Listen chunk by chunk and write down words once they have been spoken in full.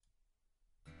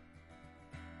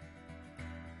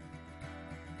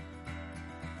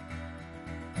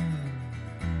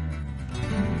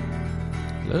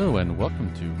Hello and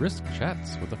welcome to Risk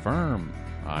Chats with Affirm.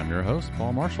 I'm your host,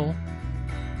 Paul Marshall.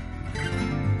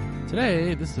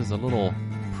 Today, this is a little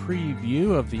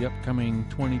preview of the upcoming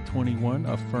 2021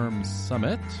 Affirm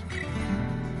Summit.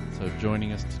 So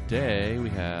joining us today, we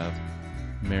have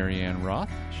Marianne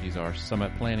Roth. She's our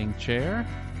Summit Planning Chair.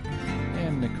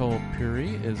 And Nicole Puri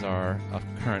is our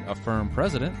current Affirm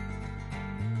President.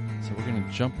 So we're going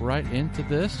to jump right into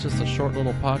this. Just a short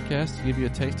little podcast to give you a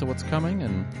taste of what's coming.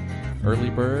 And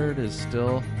Early Bird is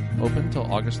still open till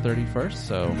August 31st.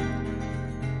 So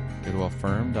go to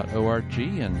affirm.org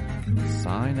and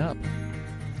sign up.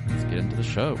 Let's get into the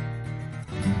show.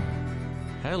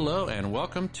 Hello and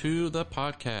welcome to the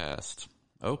podcast.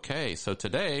 Okay, so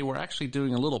today we're actually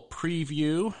doing a little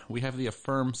preview. We have the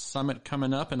Affirm Summit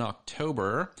coming up in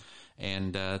October.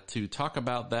 And to talk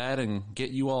about that and get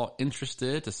you all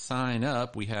interested to sign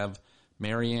up, we have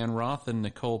Marianne Roth and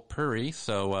Nicole Puri.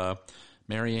 So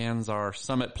Marianne's our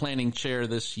Summit Planning Chair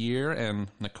this year, and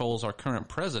Nicole's our current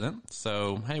president.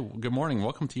 So, hey, good morning.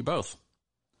 Welcome to you both.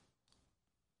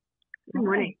 Good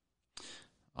morning.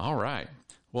 All right.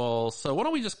 Well, so why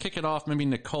don't we just kick it off? Maybe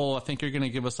Nicole, I think you're going to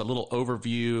give us a little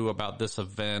overview about this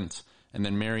event, and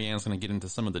then Marianne's going to get into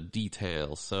some of the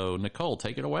details. So, Nicole,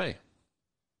 take it away.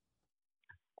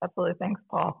 Absolutely. Thanks,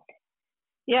 Paul.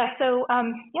 Yeah, so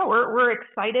we're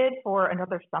excited for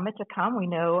another summit to come. We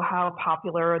know how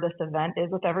popular this event is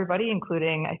with everybody,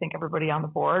 including I think everybody on the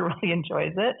board really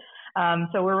enjoys it.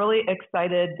 So we're really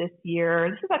excited this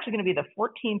year. This is actually going to be the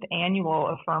 14th annual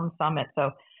Affirm Summit.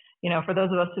 So, for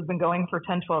those of us who've been going for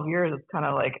 10, 12 years, it's kind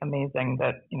of like amazing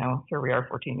that, here we are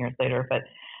 14 years later. But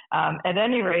at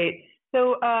any rate,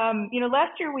 so,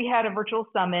 last year we had a virtual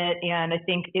summit, and I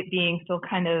think it being still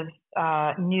kind of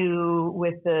new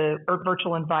with the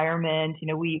virtual environment,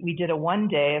 we did a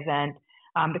one-day event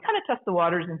to kind of test the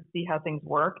waters and see how things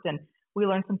worked, and we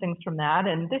learned some things from that.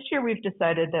 And this year we've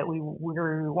decided that we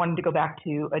wanted to go back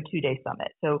to a two-day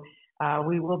summit. So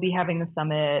we will be having the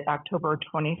summit October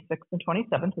 26th and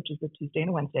 27th, which is a Tuesday and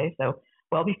a Wednesday, so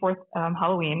well before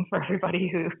Halloween for everybody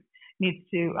who needs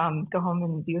to go home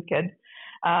and be with kids.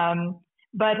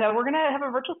 But we're going to have a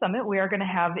virtual summit. We are going to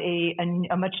have a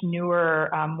much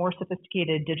newer, more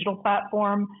sophisticated digital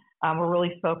platform. We're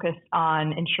really focused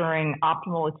on ensuring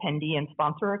optimal attendee and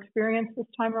sponsor experience this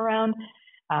time around.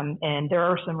 And there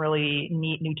are some really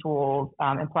neat new tools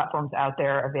and platforms out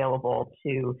there available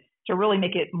to really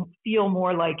make it feel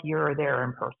more like you're there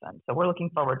in person. So we're looking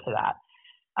forward to that.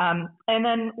 And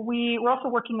then we're also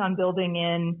working on building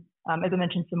in, as I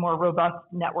mentioned, some more robust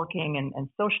networking and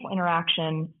social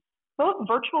interaction, both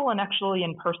virtual and actually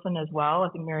in person as well. I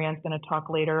think Marianne's going to talk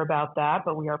later about that,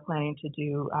 but we are planning to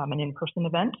do an in-person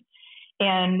event.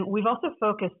 And we've also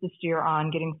focused this year on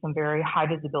getting some very high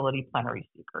visibility plenary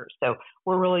speakers. So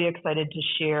we're really excited to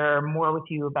share more with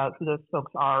you about who those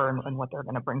folks are and what they're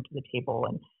going to bring to the table,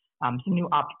 and some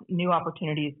new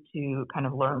opportunities to kind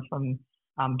of learn from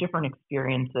different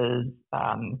experiences,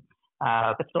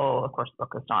 but still, of course,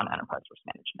 focused on enterprise risk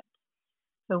management.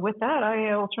 So with that,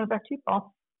 I will turn it back to you,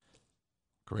 Paul.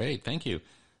 Great. Thank you.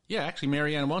 Yeah, actually,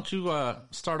 Marianne, why don't you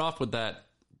start off with that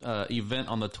event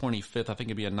on the 25th? I think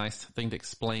it'd be a nice thing to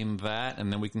explain that,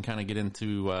 and then we can kind of get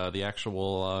into the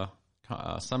actual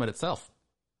summit itself.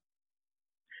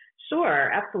 Sure,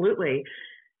 absolutely.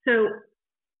 So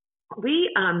we,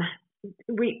 as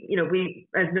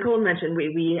Nicole mentioned,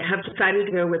 we have decided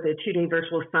to go with a two-day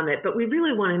virtual summit, but we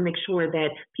really want to make sure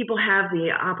that people have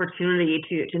the opportunity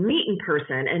to meet in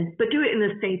person, but do it in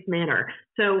a safe manner.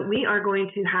 So we are going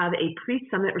to have a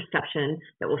pre-summit reception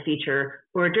that will feature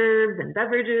hors d'oeuvres and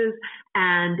beverages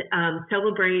and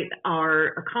celebrate our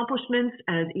accomplishments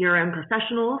as ERM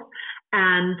professionals,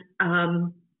 and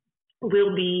the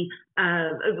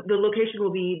location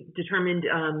will be determined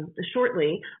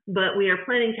shortly, but we are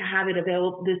planning to have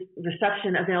this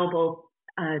reception available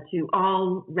to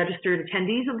all registered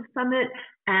attendees of the summit,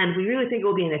 and we really think it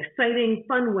will be an exciting,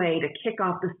 fun way to kick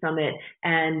off the summit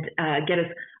and get us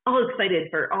all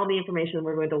excited for all the information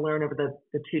we're going to learn over the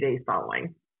 2 days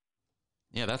following.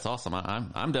 Yeah, that's awesome.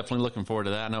 I'm definitely looking forward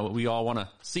to that. I know we all want to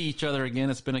see each other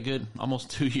again. It's been a good almost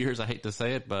 2 years. I hate to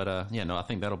say it, but I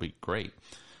think that'll be great.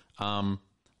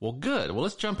 Well, good. Well,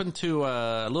 let's jump into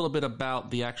a little bit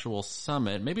about the actual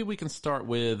summit. Maybe we can start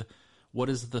with what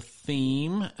is the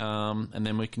theme, and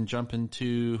then we can jump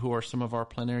into who are some of our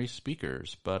plenary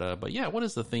speakers. But yeah, what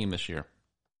is the theme this year?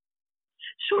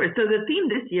 Sure. So the theme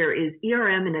this year is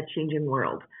ERM in a Changing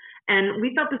World. And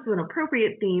we felt this was an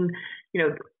appropriate theme.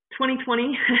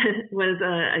 2020 was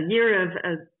a year of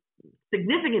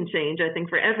significant change, I think,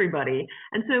 for everybody.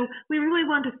 And so we really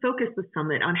want to focus the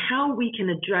summit on how we can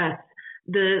address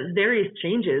the various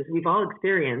changes we've all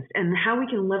experienced and how we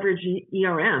can leverage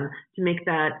ERM to make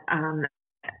that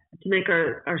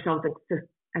ourselves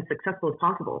as successful as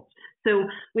possible. So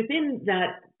within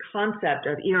that concept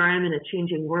of ERM in a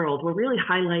changing world, we're really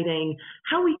highlighting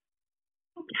how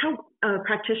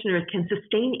practitioners can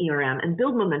sustain ERM and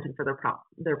build momentum for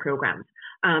their programs.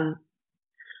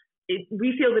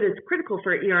 We feel that it's critical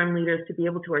for ERM leaders to be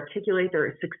able to articulate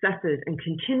their successes and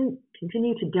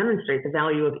continue to demonstrate the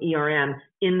value of ERM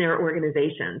in their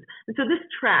organizations. And so this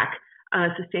track,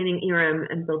 sustaining ERM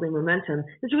and building momentum,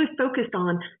 is really focused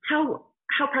on how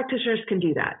practitioners can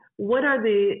do that. What are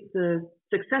the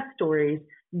success stories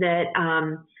that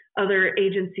other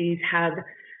agencies have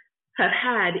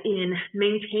had in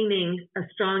maintaining a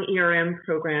strong ERM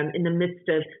program in the midst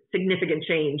of significant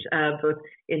change, both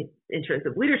in terms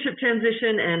of leadership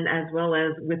transition and as well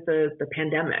as with the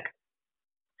pandemic.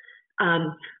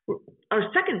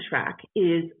 Our second track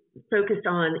is focused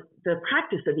on the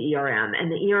practice of ERM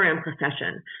and the ERM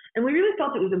profession. And we really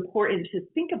felt it was important to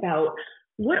think about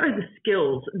what are the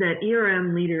skills that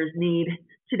ERM leaders need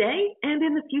today and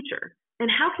in the future, and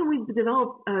how can we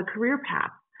develop career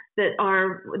paths that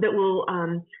will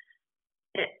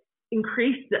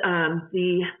increase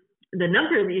the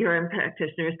number of ERM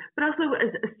practitioners, but also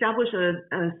establish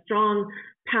a strong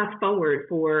path forward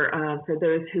for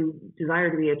those who desire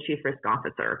to be a chief risk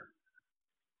officer.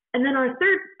 And then our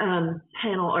third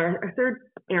panel, or our third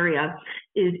area,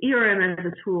 is ERM as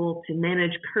a tool to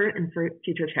manage current and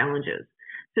future challenges.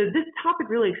 So this topic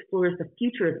really explores the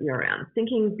future of ERM,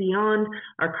 thinking beyond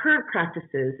our current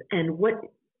practices and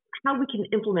how we can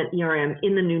implement ERM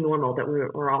in the new normal that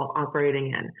we're all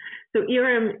operating in. So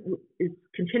ERM is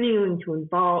continuing to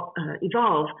evolve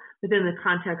within the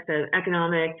context of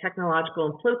economic, technological,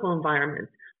 and political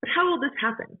environments. But how will this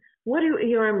happen? What do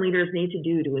ERM leaders need to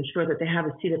do to ensure that they have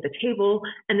a seat at the table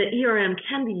and that ERM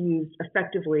can be used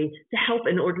effectively to help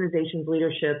an organization's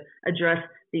leadership address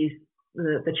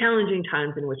the challenging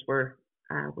times in which we're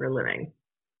living?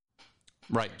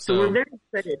 Right. So we're very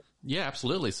excited. Yeah,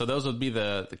 absolutely. So those would be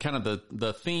the kind of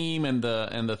the theme and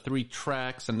the three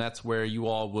tracks, and that's where you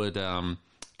all would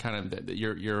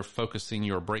you're focusing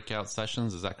your breakout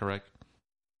sessions. Is that correct?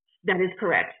 That is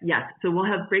correct. Yes. So we'll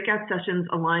have breakout sessions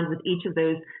aligned with each of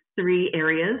those three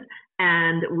areas,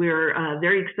 and we're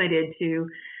very excited to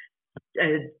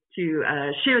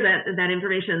share that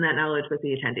information and that knowledge with the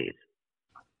attendees.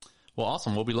 Well,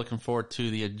 awesome. We'll be looking forward to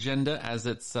the agenda as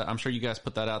it's, I'm sure you guys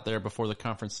put that out there before the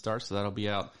conference starts, so that'll be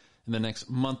out in the next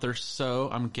month or so,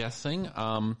 I'm guessing.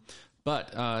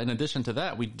 But in addition to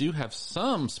that, we do have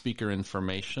some speaker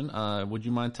information. Would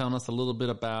you mind telling us a little bit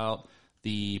about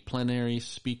the plenary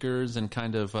speakers and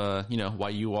kind of, why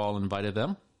you all invited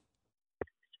them?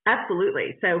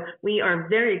 Absolutely. So we are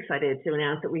very excited to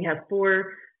announce that we have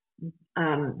four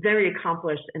very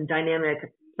accomplished and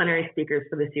dynamic plenary speakers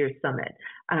for this year's summit.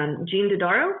 Jean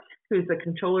Dodaro, who's the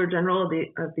Controller General of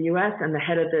the U.S. and the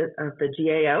head of the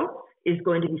GAO, is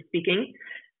going to be speaking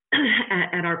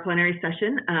at our plenary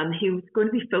session. He's going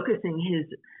to be focusing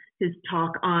his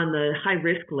talk on the high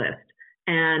risk list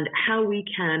and how we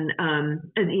can,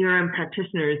 as ERM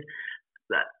practitioners,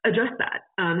 address that,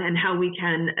 and how we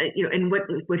can, and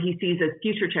what he sees as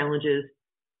future challenges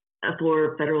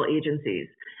for federal agencies.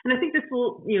 And I think this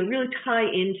will, really tie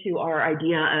into our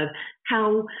idea of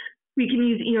how we can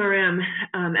use ERM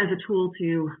as a tool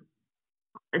to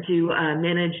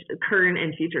manage current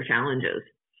and future challenges.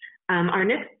 Our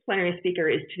next plenary speaker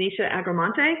is Tanisha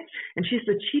Agramonte, and she's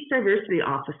the Chief Diversity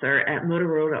Officer at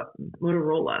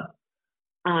Motorola.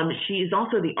 She is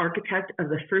also the architect of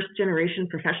the First Generation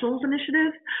Professionals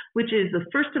Initiative, which is the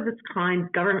first of its kind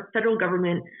federal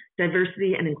government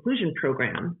diversity and inclusion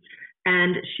program.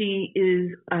 And she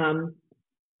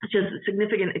has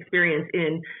significant experience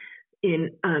in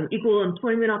equal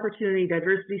employment opportunity,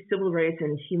 diversity, civil rights,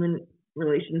 and human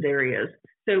relations areas.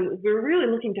 So we're really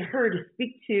looking to her to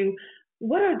speak to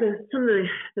what are some of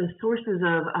the sources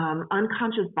of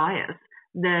unconscious bias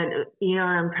that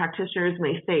ERM practitioners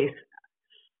may face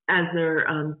as they're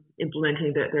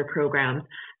implementing their programs,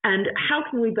 and how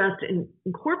can we best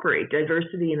incorporate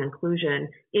diversity and inclusion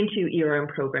into ERM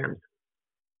programs.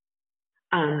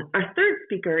 Our third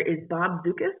speaker is Bob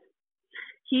Zukas.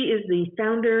 He is the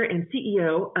founder and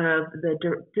CEO of the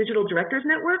Digital Directors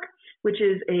Network, which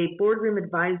is a boardroom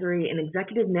advisory and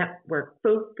executive network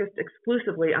focused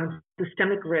exclusively on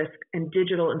systemic risk and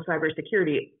digital and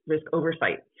cybersecurity risk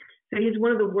oversight. So he's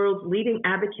one of the world's leading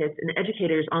advocates and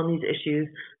educators on these issues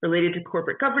related to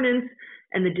corporate governance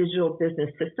and the digital business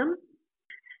system.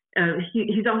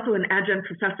 He's also an adjunct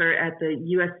professor at the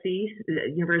USC,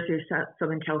 the University of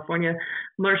Southern California,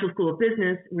 Marshall School of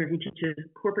Business, where he teaches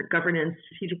corporate governance,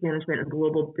 strategic management, and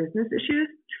global business issues.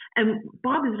 And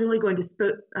Bob is really going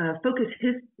to focus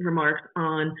his remarks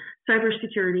on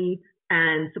cybersecurity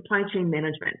and supply chain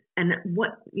management, and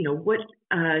what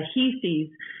he sees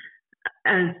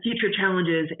as future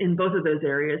challenges in both of those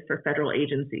areas for federal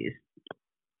agencies.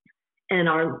 And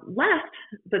our last,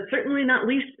 but certainly not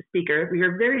least speaker, we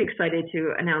are very excited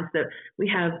to announce that we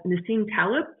have Nassim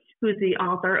Taleb, who is the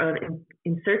author of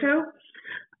Incerto,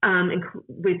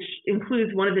 which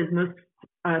includes one of his most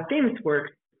famous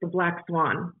works, The Black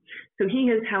Swan. So he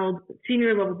has held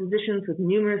senior level positions with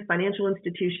numerous financial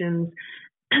institutions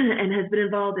and has been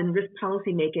involved in risk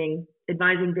policy making,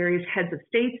 advising various heads of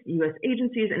states, U.S.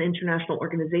 agencies, and international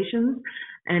organizations.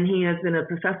 And he has been a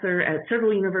professor at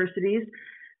several universities,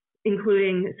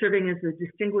 including serving as the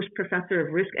Distinguished Professor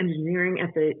of Risk Engineering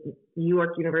at the New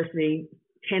York University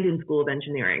Tandon School of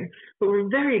Engineering. But we're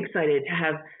very excited to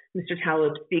have Mr.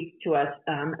 Taleb speak to us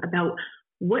about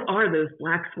what are those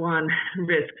black swan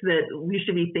risks that we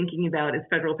should be thinking about as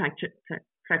federal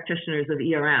practitioners of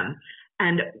ERM,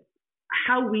 and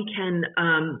how we can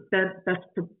best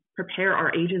prepare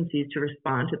our agencies to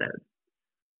respond to those.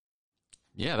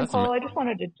 Yeah, that's Paul, I just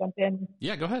wanted to jump in.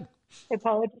 Yeah, go ahead. Hey,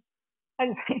 Paul,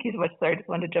 thank you so much. Sorry, I just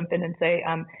wanted to jump in and say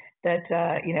that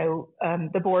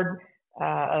the board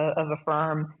of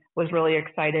Affirm was really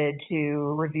excited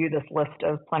to review this list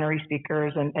of plenary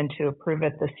speakers and to approve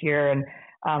it this year.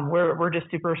 And we're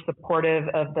just super supportive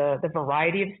of the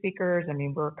variety of speakers. I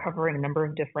mean, we're covering a number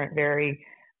of different very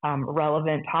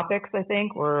relevant topics. I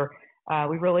think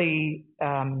we really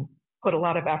put a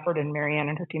lot of effort, and Marianne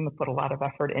and her team have put a lot of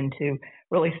effort into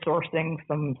really sourcing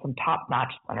some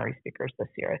top-notch plenary speakers this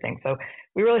year, I think. So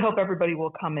we really hope everybody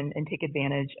will come and take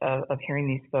advantage of hearing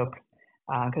these folks,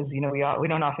 because we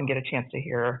don't often get a chance to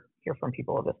hear from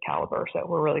people of this caliber. So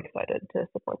we're really excited to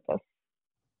support this.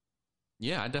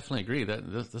 Yeah, I definitely agree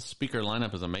that the speaker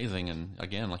lineup is amazing. And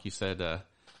again, like you said,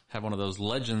 have one of those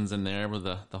legends in there with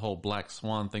the whole black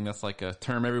swan thing. That's like a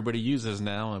term everybody uses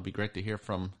now. It'd be great to hear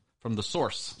from the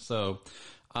source. So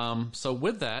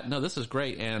with that, no, this is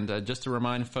great. And just to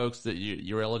remind folks that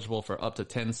you're eligible for up to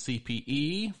 10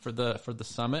 CPE for the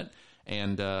summit.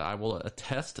 And I will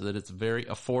attest that it's very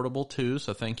affordable too.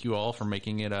 So thank you all for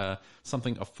making it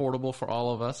something affordable for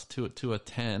all of us to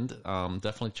attend.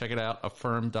 Definitely check it out,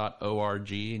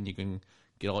 affirm.org, and you can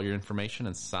get all your information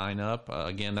and sign up.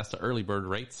 Again, that's the early bird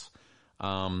rates.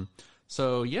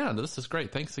 So yeah, this is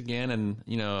great. Thanks again. And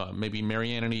maybe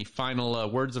Marianne, any final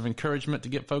words of encouragement to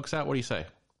get folks out? What do you say?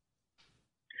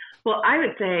 Well, I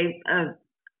would say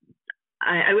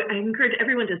I encourage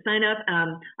everyone to sign up.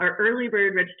 Our early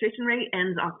bird registration rate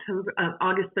ends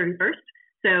August 31st.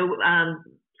 So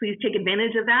please take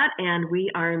advantage of that. And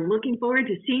we are looking forward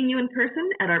to seeing you in person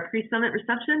at our pre-summit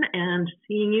reception and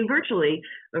seeing you virtually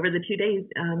over the 2 days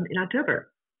in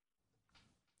October.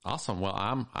 Awesome. Well,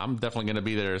 I'm definitely going to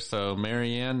be there. So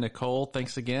Marianne, Nicole,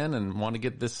 thanks again, and want to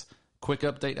get this quick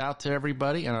update out to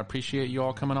everybody. And I appreciate you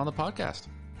all coming on the podcast.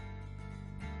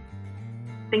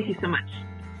 Thank you so much.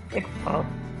 Thanks, Paul.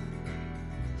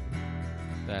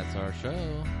 That's our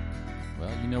show.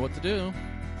 Well, you know what to do.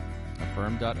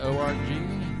 Affirm.org.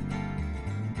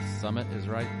 Summit is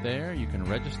right there. You can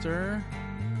register.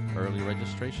 Early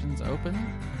registration's open.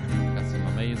 Got some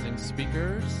amazing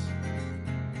speakers.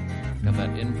 Got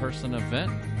that in-person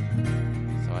event.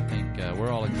 So I think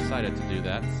we're all excited to do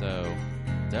that. So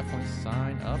definitely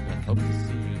sign up and hope to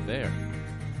see you there.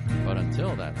 But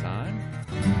until that time,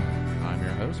 I'm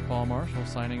your host, Paul Marshall,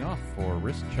 signing off for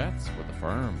Risk Chats with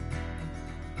Affirm.